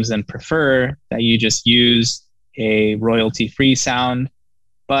claims and prefer that you just use a royalty-free sound.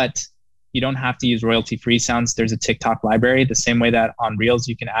 But you don't have to use royalty-free sounds. There's a TikTok library, the same way that on Reels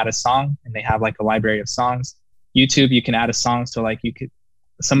you can add a song and they have like a library of songs. YouTube, you can add a song. So like you could,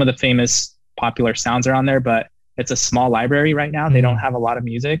 some of the famous popular sounds are on there, but it's a small library right now. They don't have a lot of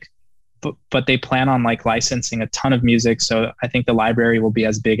music, but they plan on like licensing a ton of music. So I think the library will be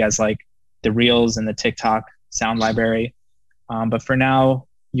as big as like the Reels and the TikTok sound library. But for now,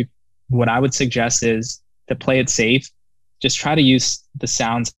 what I would suggest is to play it safe. Just try to use the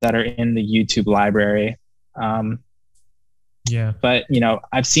sounds that are in the YouTube library. But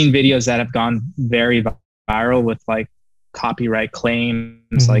I've seen videos that have gone very viral with like copyright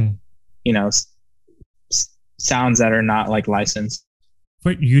claims, like sounds that are not like licensed.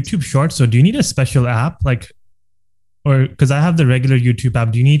 For YouTube Shorts, so do you need a special app, like, or because I have the regular YouTube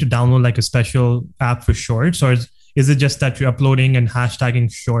app, do you need to download like a special app for Shorts, or is it just that you're uploading and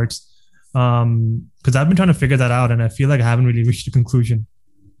hashtagging Shorts? Because I've been trying to figure that out, and I feel like I haven't really reached a conclusion.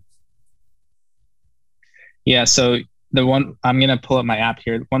 Yeah, so I'm gonna pull up my app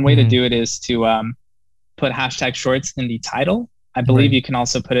here. One way to do it is to put hashtag Shorts in the title. I believe you can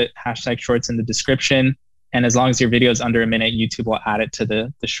also put it hashtag Shorts in the description. And as long as your video is under a minute, YouTube will add it to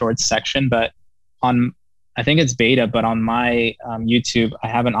the Shorts section. But I think it's beta, but on my YouTube, I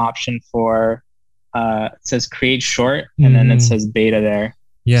have an option for, it says create short, and then it says beta there.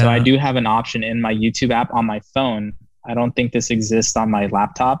 Yeah. So I do have an option in my YouTube app on my phone. I don't think this exists on my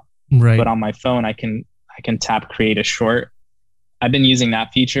laptop, but on my phone, I can tap create a short. I've been using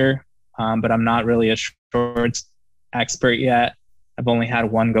that feature, but I'm not really a Shorts expert yet. I've only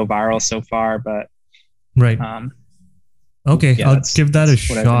had one go viral so far, but okay, yeah, I'll give that a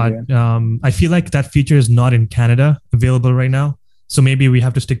shot. I feel like that feature is not in Canada available right now, so maybe we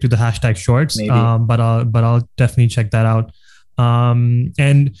have to stick to the hashtag Shorts. But I'll definitely check that out.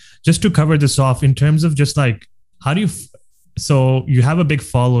 And just to cover this off, in terms of just like, how do you so you have a big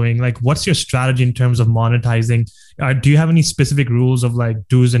following, like what's your strategy in terms of monetizing? Do you have any specific rules of like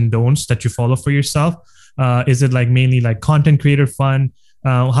do's and don'ts that you follow for yourself? Is it like mainly like content creator fun?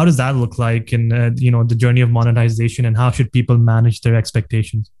 How does that look like in the journey of monetization, and how should people manage their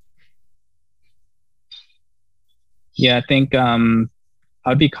expectations? Yeah, I think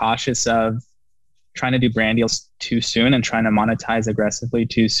I'd be cautious of trying to do brand deals too soon and trying to monetize aggressively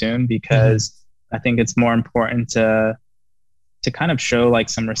too soon, because I think it's more important to kind of show like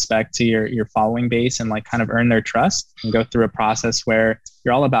some respect to your following base and like kind of earn their trust and go through a process where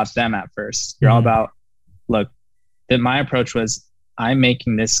you're all about them at first. You're all about, look, that my approach was, I'm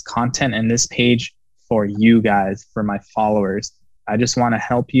making this content and this page for you guys, for my followers. I just want to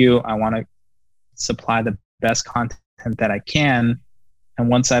help you. I want to supply the best content that I can. And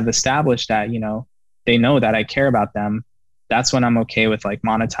once I've established that, they know that I care about them, that's when I'm okay with like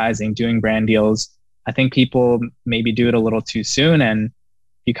monetizing, doing brand deals. I think people maybe do it a little too soon, and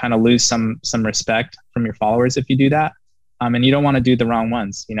you kind of lose some respect from your followers if you do that. And you don't want to do the wrong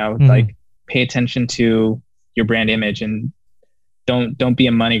ones, like pay attention to your brand image, and don't be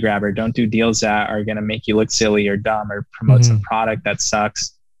a money grabber. Don't do deals that are going to make you look silly or dumb or promote some product that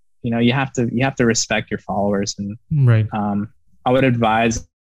sucks. You have to respect your followers. And I would advise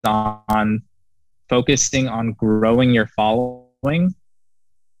on focusing on growing your following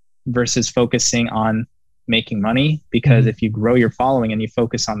versus focusing on making money, because if you grow your following and you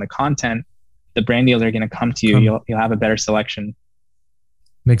focus on the content, the brand deals are going to come to you. You'll have a better selection.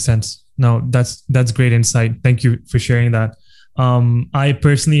 Makes sense. No, that's great insight. Thank you for sharing that. I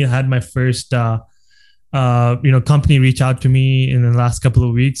personally had my first company reach out to me in the last couple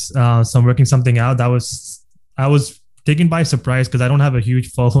of weeks. So I'm working something out. I was taken by surprise because I don't have a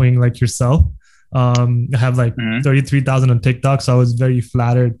huge following like yourself. I have like 33,000 on TikTok, so I was very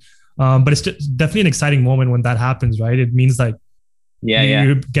flattered. But it's definitely an exciting moment when that happens, right? It means like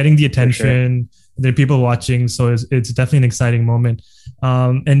you're getting the attention. Sure. There are people watching, so it's definitely an exciting moment.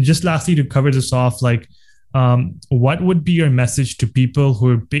 And just lastly, to cover this off, like, what would be your message to people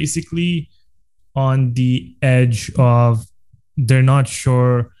who are basically on the edge of, they're not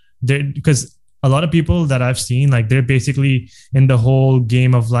sure, because a lot of people that I've seen, like, they're basically in the whole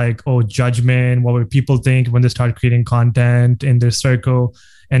game of like, judgment, what would people think when they start creating content in their circle,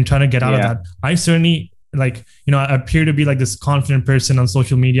 and trying to get out of that. I certainly, like, I appear to be like this confident person on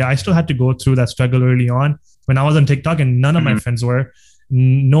social media. I still had to go through that struggle early on when I was on TikTok, and none of my friends were.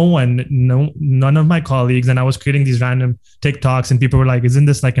 None of my colleagues, and I was creating these random TikToks, and people were like, isn't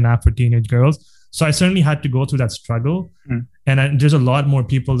this like an app for teenage girls? So I certainly had to go through that struggle. And there's a lot more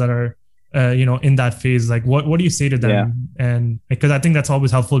people that are in that phase, like what do you say to them? Yeah. And because I think that's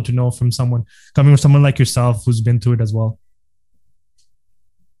always helpful to know from someone coming from someone like yourself who's been through it as well.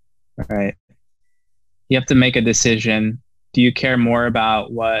 Right. You have to make a decision. Do you care more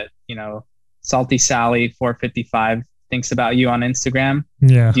about what, Salty Sally 455 thinks about you on Instagram?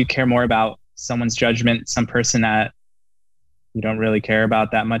 Yeah. Do you care more about someone's judgment, some person that you don't really care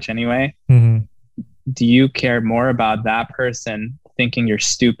about that much anyway? Mm-hmm. Do you care more about that person thinking you're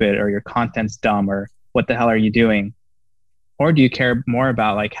stupid or your content's dumb or what the hell are you doing? Or do you care more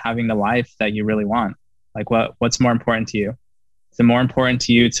about like having the life that you really want? Like what's more important to you? Is it more important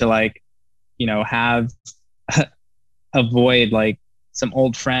to you to like, have avoid like some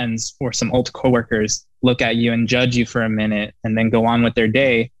old friends or some old coworkers look at you and judge you for a minute and then go on with their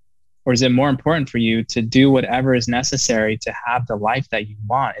day? Or is it more important for you to do whatever is necessary to have the life that you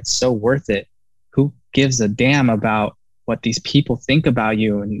want? It's so worth it. Who gives a damn about what these people think about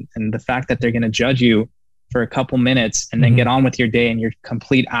you and the fact that they're going to judge you for a couple minutes and then get on with your day and your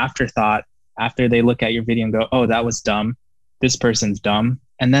complete afterthought after they look at your video and go, oh, that was dumb. This person's dumb.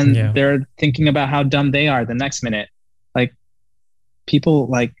 And then they're thinking about how dumb they are the next minute. Like people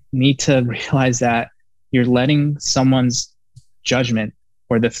like need to realize that you're letting someone's judgment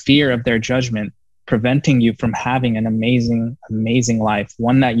or the fear of their judgment preventing you from having an amazing, amazing life,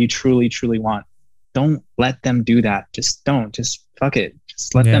 one that you truly, truly want. Don't let them do that. Just fuck it.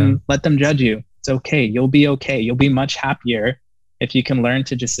 Just let them judge you. It's okay. You'll be okay. You'll be much happier if you can learn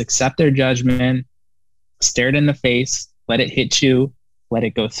to just accept their judgment, stare it in the face, let it hit you, let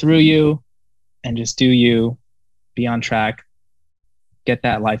it go through you, and just do you, be on track, get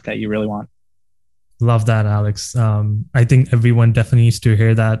that life that you really want. Love that, Alex. I think everyone definitely needs to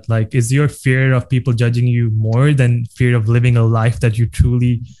hear that. Like, is your fear of people judging you more than fear of living a life that you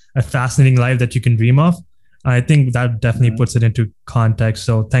truly, a fascinating life that you can dream of? I think that definitely puts it into context.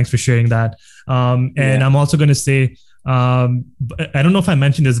 So thanks for sharing that. And I'm also going to say, I don't know if I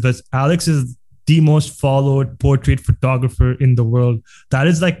mentioned this, but Alex is the most followed portrait photographer in the world. That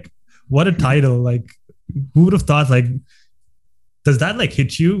is like, what a title. Like, who would have thought, like, does that like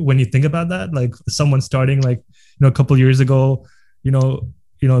hit you when you think about that? Like someone starting like, a couple years ago,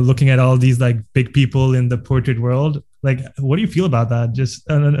 looking at all these like big people in the portrait world. Like, what do you feel about that? Just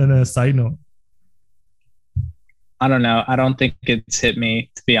on a side note. I don't know. I don't think it's hit me,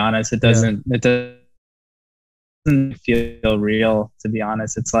 to be honest. It doesn't feel real, to be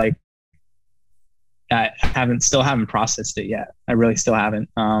honest. It's like, I still haven't processed it yet. I really still haven't.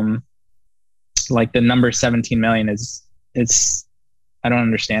 Like the number 17 million it's I don't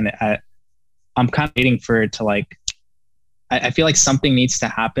understand it. I'm kind of waiting for it to like, I feel like something needs to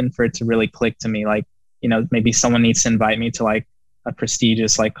happen for it to really click to me. Like, maybe someone needs to invite me to like a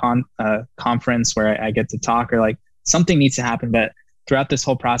prestigious like conference where I get to talk, or like something needs to happen. But throughout this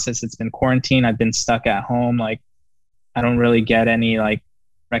whole process, it's been quarantine. I've been stuck at home. Like I don't really get any like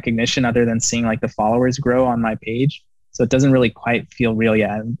recognition other than seeing like the followers grow on my page. So it doesn't really quite feel real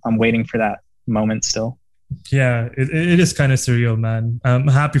yet. I'm waiting for that moment still. Yeah, it is kind of surreal, man. I'm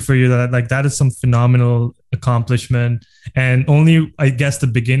happy for you that is some phenomenal accomplishment, and only, I guess, the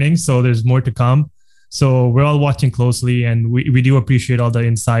beginning. So there's more to come. So we're all watching closely, and we do appreciate all the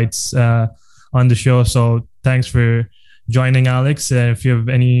insights on the show. So thanks for joining, Alex. If you have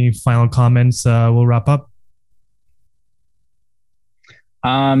any final comments, we'll wrap up.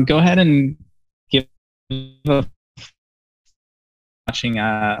 Go ahead and give watching.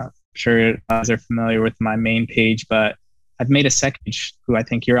 I'm sure you guys are familiar with my main page, but I've made a second page who I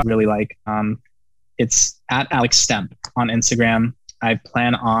think you're really like. It's at Alex Stemp on Instagram. I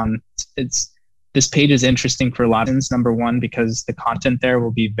plan on this page is interesting for a lot of reasons. Number one, because the content there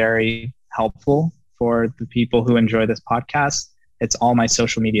will be very helpful for the people who enjoy this podcast. It's all my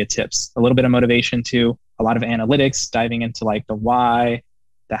social media tips, a little bit of motivation too, a lot of analytics, diving into like the why,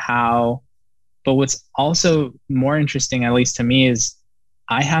 the how. But what's also more interesting, at least to me, is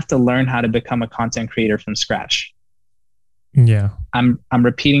I have to learn how to become a content creator from scratch. Yeah. I'm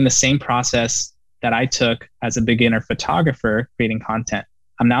repeating the same process that I took as a beginner photographer creating content.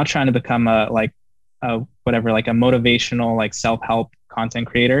 I'm now trying to become a motivational, like self-help content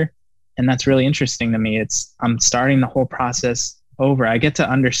creator. And that's really interesting to me. I'm starting the whole process over. I get to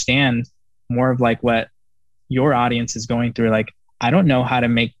understand more of like what your audience is going through. Like, I don't know how to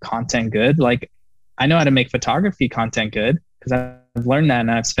make content good. Like, I know how to make photography content good because I've learned that and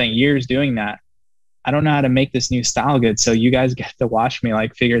I've spent years doing that. I don't know how to make this new style good. So you guys get to watch me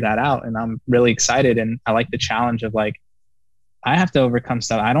like figure that out. And I'm really excited. And I like the challenge of like, I have to overcome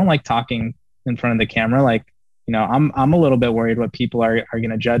stuff. I don't like talking in front of the camera. Like, I'm a little bit worried what people are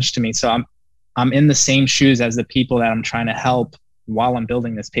going to judge to me. So I'm in the same shoes as the people that I'm trying to help while I'm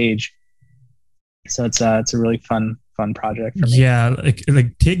building this page. So it's a really fun project for me. Yeah,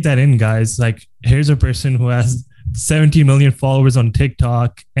 like take that in, guys. Like, here's a person who has 70 million followers on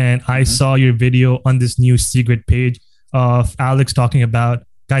TikTok, and I saw your video on this new secret page of Alex talking about,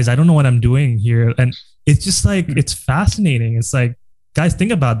 guys, I don't know what I'm doing here, and it's just like it's fascinating. It's like, guys,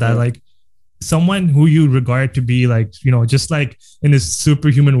 think about that. Like, someone who you regard to be like, just like in this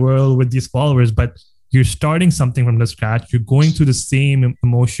superhuman world with these followers, but you're starting something from the scratch. You're going through the same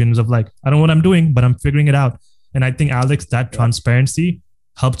emotions of like, I don't know what I'm doing, but I'm figuring it out. And I think, Alex, that transparency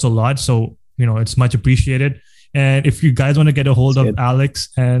helps a lot. So, it's much appreciated. And if you guys want to get a hold of Alex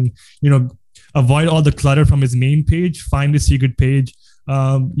and, avoid all the clutter from his main page, find his secret page,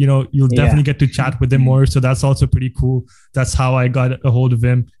 you'll definitely get to chat with him more. So that's also pretty cool. That's how I got a hold of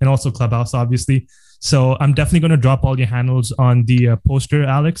him, and also Clubhouse, obviously. So I'm definitely going to drop all your handles on the poster,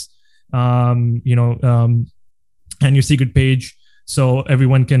 Alex, and your secret page, so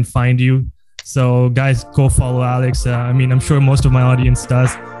everyone can find you. So guys, go follow Alex. I'm sure most of my audience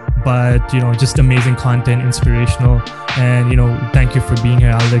does, but just amazing content, inspirational. And thank you for being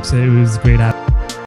here, Alex. It was great having you.